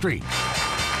Squawk on the Street.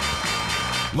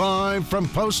 Live from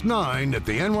Post 9 at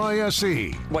the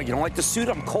NYSE. What, you don't like the suit?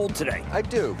 I'm cold today. I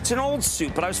do. It's an old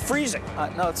suit, but I was freezing.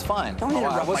 No, it's fine. Don't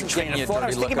interrupt my train of thought. I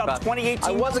was thinking about 2018.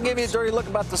 I wasn't giving you a dirty look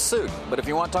about the suit, but if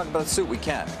you want to talk about the suit, we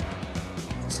can.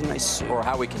 It's a nice suit. Or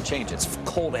how we can change it. It's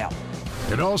cold out.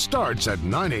 It all starts at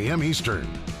 9 a.m. Eastern.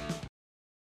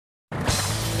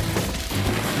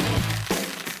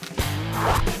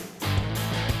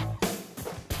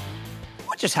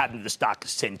 Just happened to the stock of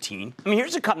Centene. I mean,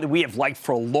 here's a company we have liked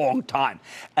for a long time,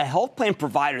 a health plan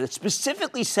provider that's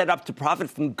specifically set up to profit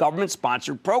from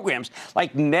government-sponsored programs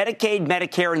like Medicaid,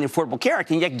 Medicare, and the Affordable Care Act,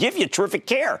 and yet give you terrific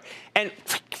care. And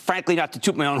frankly, not to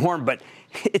toot my own horn, but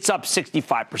it's up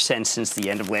 65% since the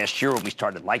end of last year when we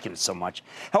started liking it so much.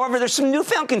 However, there's some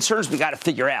newfound concerns we got to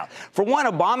figure out. For one,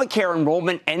 Obamacare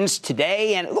enrollment ends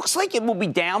today, and it looks like it will be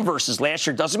down versus last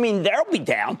year. Doesn't mean they'll be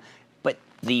down, but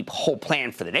the whole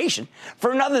plan for the nation.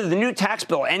 For another, the new tax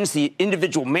bill ends the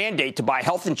individual mandate to buy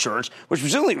health insurance, which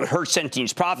presumably would hurt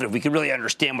Centene's profit if we could really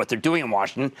understand what they're doing in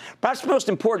Washington. Perhaps most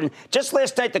important, just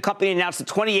last night, the company announced the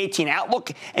 2018 outlook,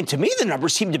 and to me, the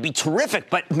numbers seem to be terrific,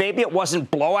 but maybe it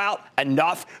wasn't blowout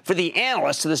enough for the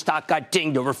analysts, so the stock got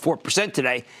dinged over 4%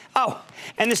 today. Oh,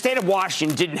 and the state of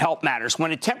Washington didn't help matters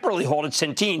when it temporarily halted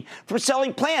Centene from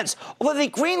selling plans, although they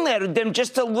greenlighted them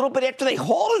just a little bit after they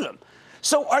halted them.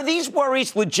 So are these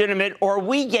worries legitimate, or are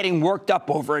we getting worked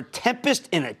up over a tempest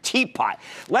in a teapot?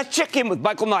 Let's check in with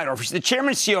Michael Neidorff. He's the chairman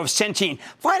and CEO of Centene.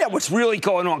 Find out what's really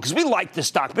going on, because we like this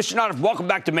stock. Mr. Neidorff, welcome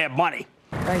back to Mad Money.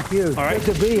 Thank you. All right.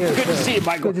 Good to be here. Good to see you,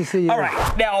 Michael. Good to see you. All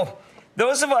right. Now,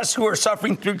 those of us who are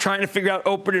suffering through trying to figure out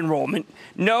open enrollment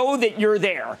know that you're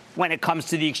there when it comes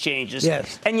to the exchanges.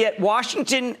 Yes. And yet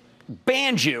Washington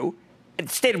banned you, the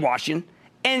state of Washington,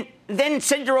 and then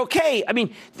said you're okay. I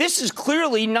mean, this is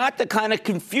clearly not the kind of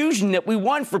confusion that we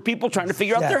want for people trying to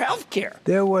figure out their health care.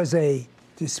 There was a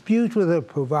dispute with a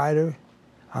provider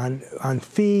on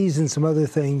fees and some other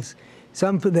things.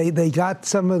 They got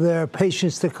some of their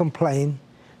patients to complain.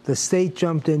 The state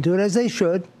jumped into it, as they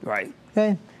should. Right.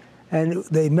 Okay? And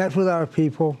they met with our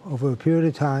people over a period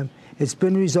of time. It's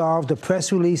been resolved. The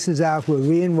press release is out. We're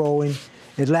re-enrolling.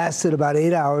 It lasted about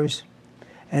 8 hours.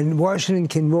 And Washington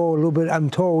can enroll a little bit, I'm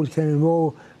told, can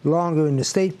enroll longer in the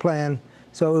state plan.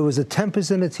 So it was a tempest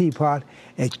in a teapot.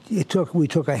 We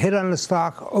took a hit on the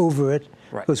stock over it,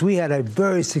 because we had a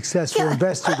very successful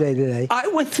investor day today. I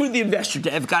went through the investor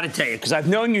day, I've got to tell you, because I've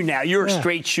known you now. You're a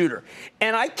straight shooter.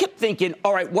 And I kept thinking,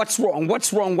 all right, what's wrong?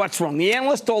 What's wrong? What's wrong? The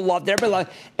analysts all loved it. Everybody loved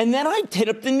it. And then I hit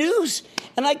up the news,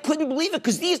 and I couldn't believe it,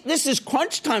 because this is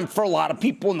crunch time for a lot of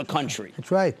people in the country.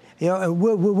 That's right. And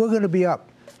we're going to be up.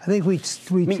 I think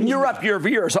I mean, you're up year over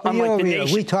year, so unlike the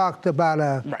nation. We talked about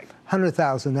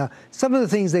 100,000. Now, some of the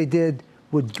things they did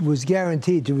was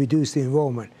guaranteed to reduce the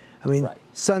enrollment. I mean,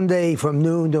 Sunday from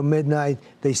noon to midnight,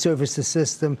 they service the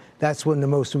system. That's when the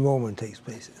most enrollment takes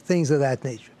place, things of that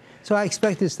nature. So I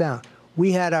expect this down.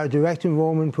 We had our direct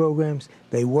enrollment programs.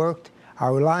 They worked.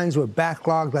 Our lines were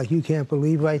backlogged like you can't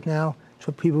believe right now,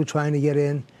 for people trying to get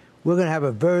in. We're going to have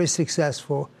a very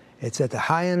successful. It's at the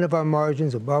high end of our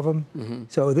margins, above them. Mm-hmm.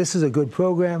 So this is a good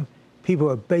program. People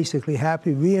are basically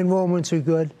happy. Re-enrollments are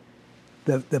good.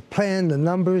 The plan, the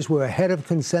numbers were ahead of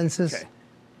consensus. Okay.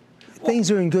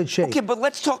 things are in good shape. Okay, but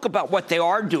let's talk about what they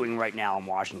are doing right now in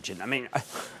Washington. I mean,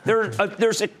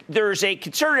 there's a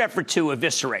concerted effort to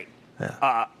eviscerate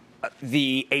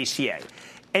the ACA.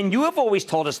 And you have always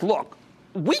told us, look,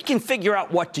 we can figure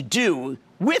out what to do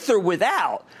with or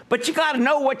without, but you got to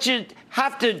know what you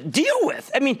have to deal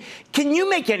with. I mean, can you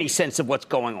make any sense of what's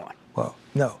going on? Well,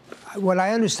 no. What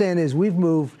I understand is we've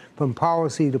moved from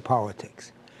policy to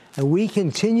politics. And we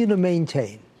continue to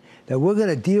maintain that we're going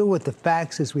to deal with the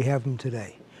facts as we have them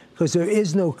today, because there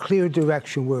is no clear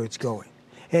direction where it's going.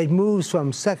 It moves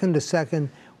from second to second,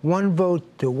 one vote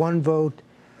to one vote.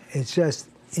 It's just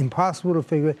impossible to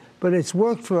figure it, but it's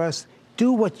worked for us.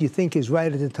 Do what you think is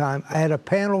right at the time. I had a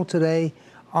panel today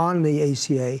on the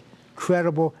ACA,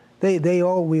 credible. We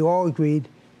all agreed,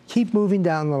 keep moving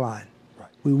down the line. Right.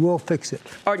 We will fix it.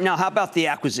 All right, now how about the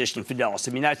acquisition, Fidelis?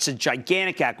 I mean, that's a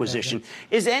gigantic acquisition.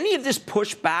 Yeah. Is any of this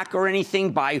pushed back or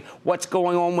anything by what's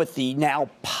going on with the now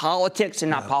politics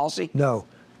and not policy? No.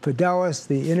 Fidelis,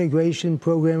 the integration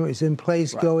program is in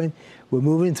place, going. We're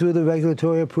moving through the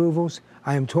regulatory approvals.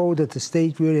 I am told that the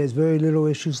state really has very little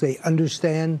issues. They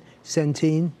understand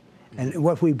Centene and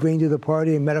what we bring to the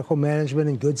party in medical management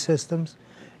and good systems.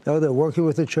 You know, they're working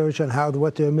with the church on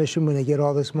what their mission when they get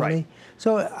all this money. Right.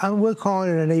 So we're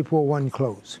calling it an April 1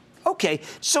 close. Okay,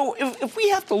 so if we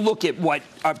have to look at what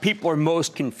people are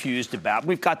most confused about,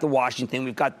 we've got the Washington thing,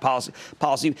 we've got policy,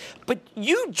 but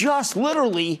you just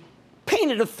literally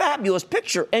painted a fabulous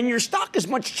picture, and your stock is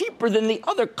much cheaper than the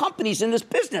other companies in this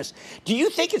business. Do you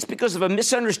think it's because of a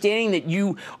misunderstanding that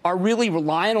you are really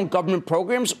relying on government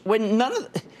programs when none of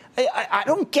I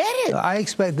don't get it. I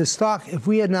expect the stock, if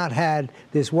we had not had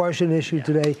this Washington issue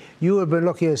today, you would have been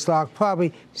looking at a stock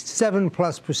probably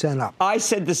 7+% up. I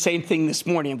said the same thing this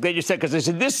morning. I'm glad you said, because I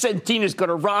said this Centene is going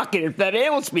to rock it at that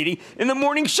analyst meeting in the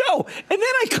morning show. And then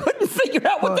I couldn't figure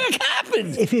out what the heck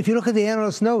happened. If you look at the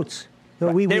analyst notes,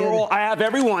 I have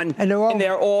everyone, and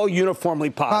they're all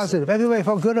uniformly positive. Everybody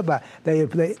felt good about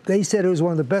it. They said it was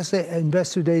one of the best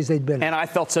investor days they'd been in. And I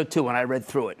felt so, too, when I read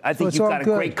through it. I think you've got a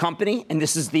great company, and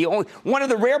this is one of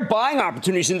the rare buying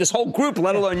opportunities in this whole group,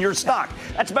 let alone your stock.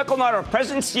 That's Michael Natter,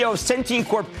 President and CEO of Centene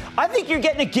Corp. I think you're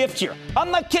getting a gift here.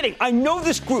 I'm not kidding. I know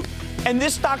this group, and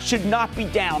this stock should not be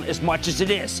down as much as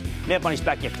it is. Mad Money's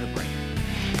back after the break.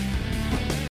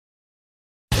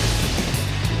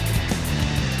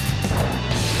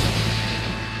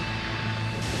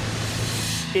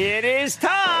 It is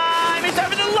time. It's time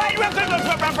for the light round.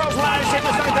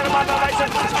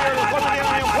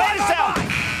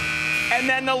 And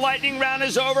then the lightning round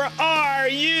is over. Are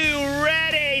you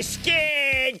ready,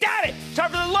 Ski? Got it.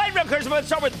 Time for the light round. Let's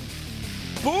start with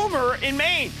Boomer in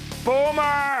Maine.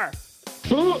 Boomer.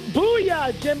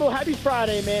 Booyah, Jimbo. Happy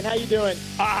Friday, man. How you doing?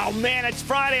 Oh, man, it's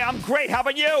Friday. I'm great. How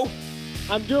about you?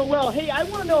 I'm doing well. Hey, I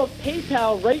want to know if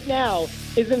PayPal right now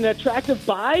is an attractive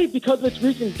buy because of its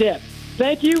recent dip.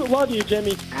 Thank you. Love you,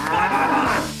 Jimmy.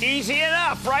 Easy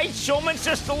enough, right? Schulman's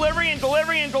just delivering.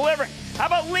 How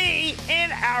about Lee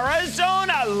in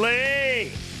Arizona?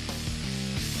 Lee.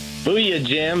 Booyah,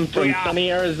 Jim, from sunny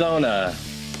Arizona.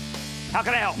 How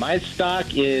can I help? My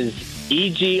stock is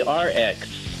EGRX.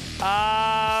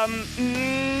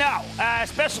 No.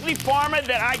 Specialty pharma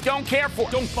that I don't care for.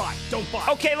 Don't buy.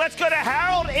 Okay, let's go to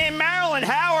Harold in Maryland.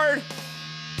 Howard.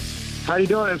 How you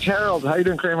doing? It's Harold. How you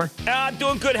doing, Kramer?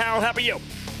 Doing good, Harold. How about you?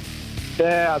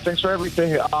 Yeah, thanks for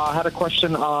everything. I had a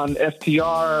question on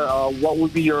FTR. What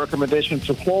would be your recommendation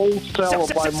to hold, sell, or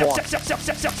buy more?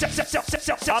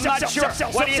 I'm not sure.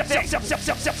 What do you think? Sell.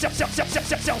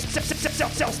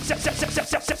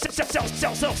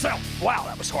 Wow,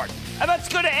 that was hard. Let's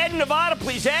go to Ed in Nevada,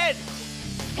 please. Ed.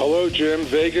 Hello, Jim.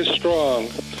 Vegas Strong.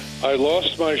 I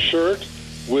lost my shirt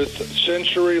with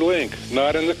CenturyLink,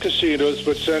 not in the casinos,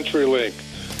 but CenturyLink.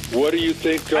 What do you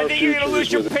think our future is? I think you're going to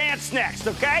lose your pants next,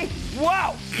 okay?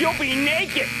 Whoa, you'll be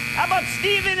naked. How about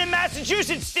Steven in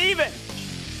Massachusetts? Steven.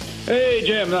 Hey,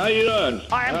 Jim, how you doing?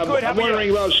 I'm good. I'm wondering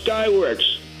about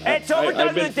Skyworks. It's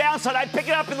overdone to the downside. I'd pick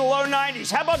it up in the low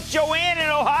 90s. How about Joanne in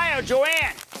Ohio?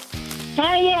 Joanne.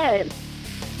 Hey,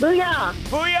 Booyah.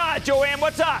 Booyah, Joanne.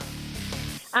 What's up?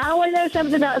 I want to know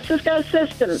something about Cisco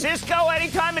Systems. Cisco,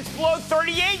 anytime it's below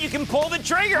 38, you can pull the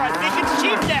trigger. I think it's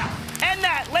cheap now. And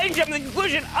that, ladies and gentlemen, the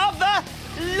conclusion of the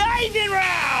Lightning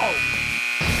Round.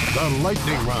 The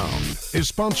Lightning Round is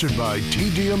sponsored by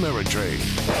TD Ameritrade.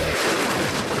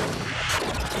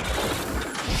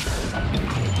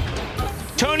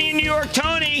 Tony in New York.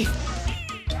 Tony.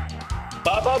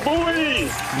 Baba Booey.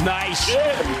 Nice.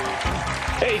 Jim.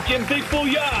 Hey, Jim, big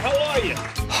booyah. How are you?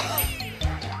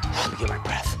 Let me get my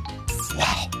breath.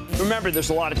 Wow. Remember, there's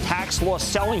a lot of tax loss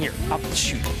selling here. Oh,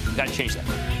 shoot. Got to change that.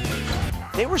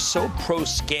 They were so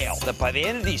pro-scale that by the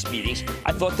end of these meetings,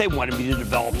 I thought they wanted me to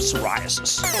develop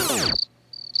psoriasis.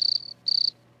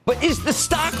 But is the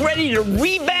stock ready to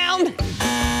rebound?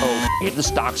 Oh, give the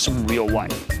stock some real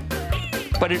life.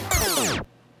 But it...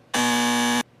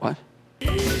 What?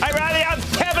 I'd rather have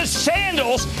Teva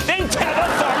Sandals than Teva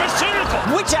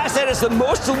Pharmaceutical. Which asset has the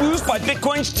most to lose by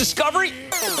Bitcoin's discovery?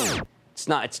 It's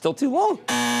not. It's still too long.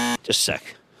 Just a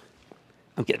sec.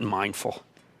 I'm getting mindful.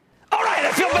 All right,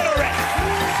 I feel better already.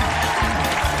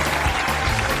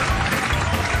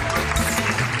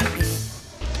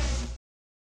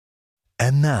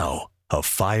 And now, a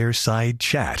fireside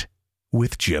chat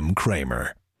with Jim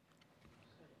Cramer.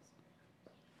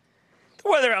 The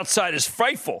weather outside is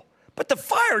frightful, but the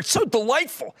fire is so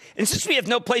delightful. And since we have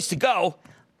no place to go,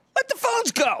 let the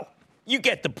phones go. You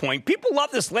get the point. People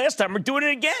loved this last time. We're doing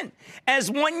it again.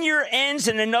 As one year ends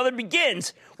and another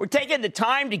begins, we're taking the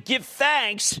time to give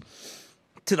thanks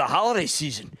to the holiday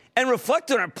season and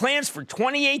reflect on our plans for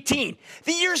 2018.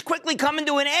 The year's quickly coming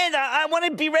to an end. I want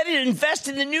to be ready to invest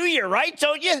in the new year, right?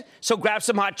 Don't you? So grab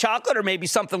some hot chocolate or maybe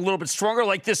something a little bit stronger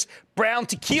like this brown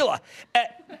tequila.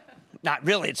 Not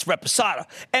really, it's Reposado.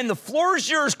 And the floor is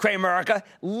yours, Cramerica.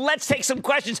 Let's take some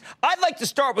questions. I'd like to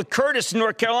start with Curtis in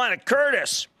North Carolina.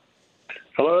 Curtis.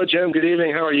 Hello, Jim. Good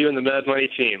evening. How are you and the Mad Money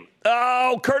team?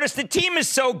 Oh, Curtis, the team is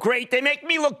so great. They make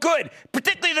me look good,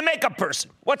 particularly the makeup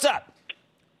person. What's up?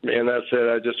 Man, that's it.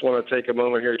 I just want to take a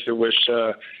moment here to wish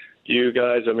you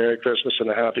guys a Merry Christmas and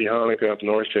a Happy Hanukkah up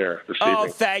north there this evening. Oh,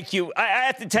 thank you. I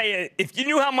have to tell you, if you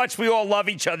knew how much we all love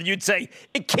each other, you'd say,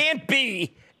 it can't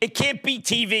be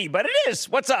TV, but it is.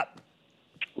 What's up?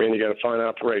 Man, you got a fine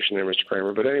operation there, Mr.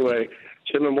 Cramer. But anyway,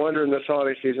 Jim, I'm wondering this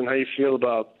holiday season how you feel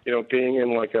about, being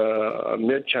in like a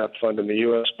mid-cap fund in the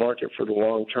U.S. market for the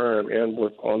long term. And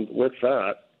with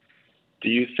that, do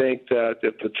you think that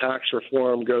if the tax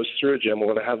reform goes through, Jim,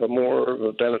 will it have a more of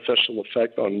a beneficial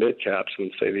effect on mid-caps than,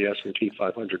 say, the S&P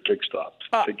 500 big stocks?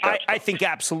 I think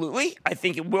absolutely. I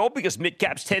think it will because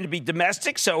mid-caps tend to be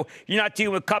domestic, so you're not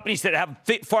dealing with companies that have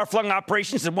far-flung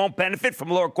operations that won't benefit from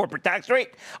a lower corporate tax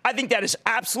rate. I think that is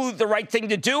absolutely the right thing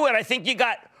to do, and I think you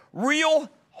got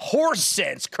real horse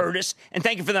sense, Curtis, and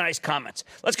thank you for the nice comments.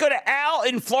 Let's go to Al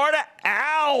in Florida.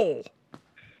 Al.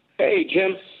 Hey,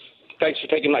 Jim. Thanks for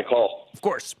taking my call. Of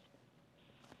course.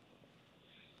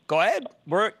 Go ahead.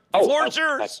 The floor is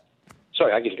yours.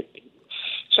 Sorry, I can hear you.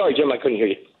 Sorry, Jim, I couldn't hear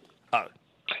you.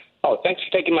 Thanks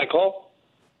for taking my call.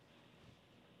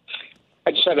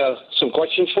 I just had some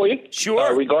questions for you.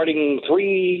 Sure. Regarding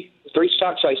three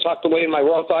stocks I socked away in my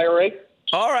Roth IRA.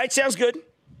 All right, sounds good.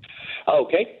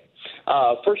 Okay.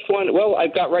 First one, well,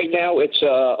 I've got right now, it's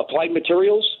Applied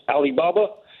Materials, Alibaba,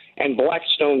 and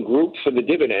Blackstone Group for the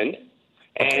dividend.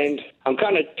 And I'm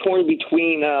kind of torn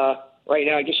between, right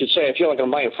now, I guess you'd say, I feel like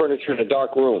I'm buying furniture in a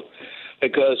dark room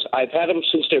because I've had them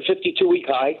since their 52-week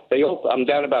high. I'm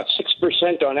down about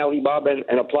 6% on Alibaba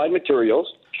and Applied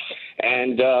Materials,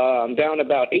 and I'm down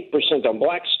about 8% on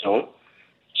Blackstone.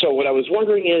 So what I was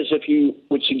wondering is if you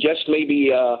would suggest maybe,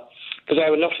 because I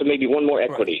have enough for maybe one more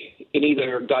equity, in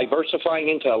either diversifying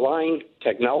into Align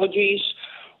Technologies,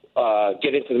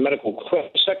 get into the medical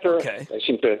equipment sector. Okay. I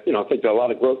seem to, think there's a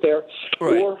lot of growth there.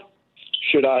 Right. Or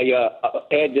should I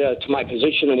add to my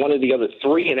position in one of the other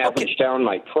three and average down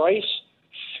my price?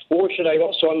 Or should I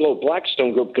also unload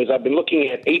Blackstone Group because I've been looking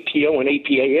at APO and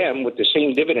APAM with the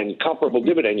same comparable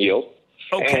dividend yield.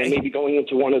 Okay. And maybe going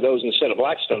into one of those instead of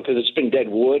Blackstone because it's been dead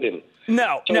wood and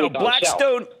no.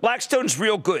 Blackstone's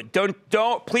real good.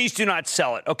 Please do not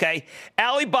sell it. Okay.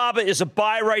 Alibaba is a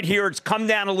buy right here. It's come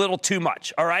down a little too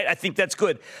much. All right. I think that's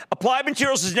good. Applied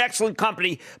Materials is an excellent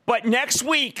company, but next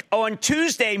week on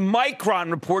Tuesday,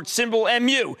 Micron reports symbol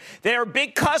MU. They're a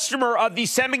big customer of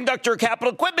these semiconductor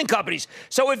capital equipment companies.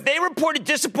 So if they report a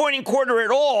disappointing quarter at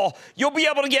all, you'll be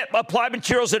able to get Applied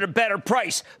Materials at a better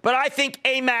price. But I think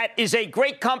AMAT is a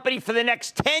great company for the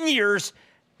next 10 years.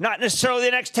 Not necessarily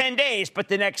the next 10 days, but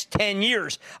the next 10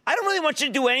 years. I don't really want you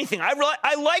to do anything. I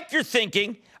like your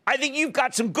thinking. I think you've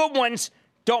got some good ones.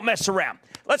 Don't mess around.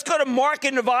 Let's go to Mark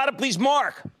in Nevada. Please,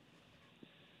 Mark.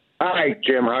 Hi,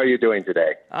 Jim. How are you doing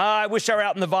today? I wish I were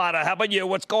out in Nevada. How about you?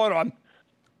 What's going on?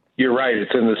 You're right.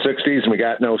 It's in the 60s, and we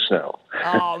got no snow.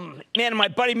 Man, my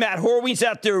buddy Matt Horween's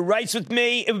out there who writes with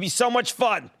me. It would be so much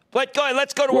fun. But go ahead.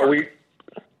 Let's go to work.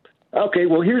 Okay,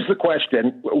 well, here's the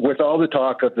question. With all the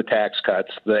talk of the tax cuts,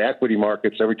 the equity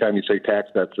markets, every time you say tax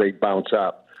cuts, they bounce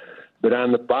up. But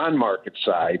on the bond market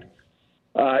side,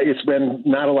 it's been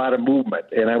not a lot of movement.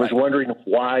 And I was wondering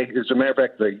why, as a matter of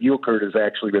fact, the yield curve has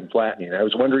actually been flattening. I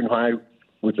was wondering why,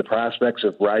 with the prospects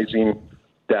of rising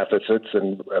deficits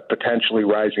and potentially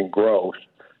rising growth,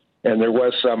 and there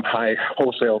was some high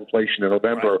wholesale inflation in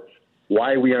November,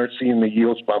 why we aren't seeing the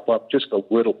yields bump up just a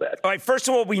little bit. All right, first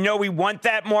of all, we know we want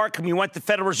that, Mark, and we want the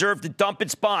Federal Reserve to dump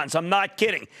its bonds. I'm not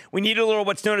kidding. We need a little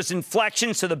what's known as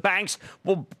inflection, so the banks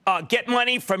will get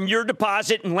money from your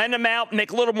deposit and lend them out and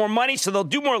make a little more money, so they'll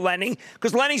do more lending,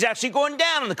 because lending's actually going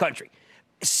down in the country.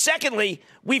 Secondly,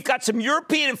 we've got some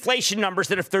European inflation numbers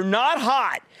that if they're not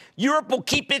hot, Europe will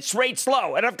keep its rates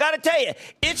low. And I've got to tell you,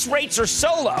 its rates are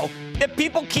so low that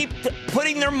people keep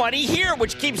putting their money here,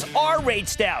 which keeps our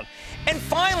rates down. And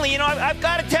finally, I've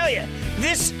got to tell you,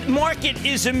 this market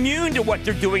is immune to what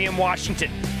they're doing in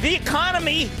Washington. The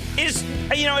economy is,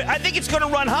 I think it's going to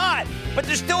run hot, but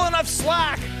there's still enough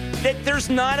slack that there's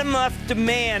not enough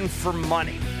demand for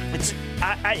money.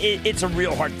 It's a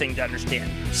real hard thing to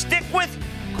understand. Stick with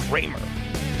Cramer.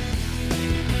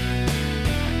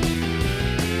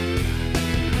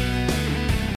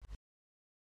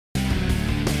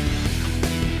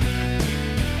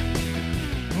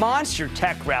 Monster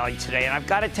tech rally today, and I've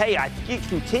got to tell you, I think it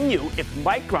continue if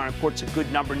Micron reports a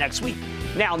good number next week.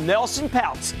 Now, Nelson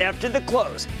Peltz, after the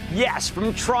close, yes,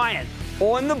 from Trian,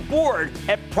 on the board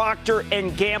at Procter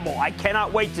 & Gamble. I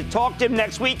cannot wait to talk to him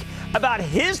next week about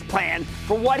his plan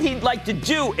for what he'd like to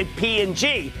do at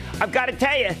P&G. I've got to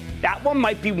tell you, that one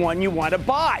might be one you want to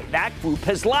buy. That group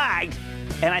has lagged,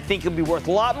 and I think it'll be worth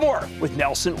a lot more with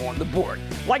Nelson on the board.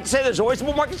 Like to say, there's always a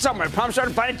bull market somewhere. I promise I'll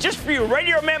find it just for you.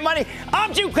 Radio Man Money.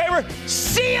 I'm Jim Cramer.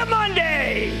 See you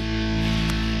Monday.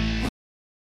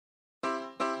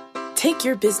 Take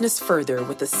your business further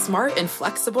with the smart and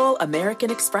flexible American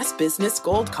Express Business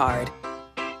Gold Card.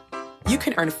 You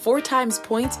can earn 4 times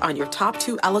points on your top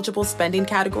 2 eligible spending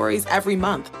categories every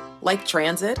month, like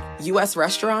transit, U.S.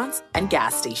 restaurants, and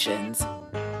gas stations.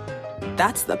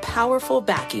 That's the powerful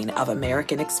backing of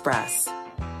American Express.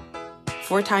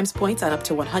 4 times points on up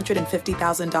to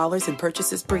 $150,000 in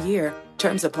purchases per year.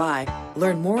 Terms apply.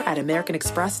 Learn more at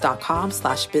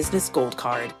americanexpress.com/business gold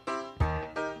card.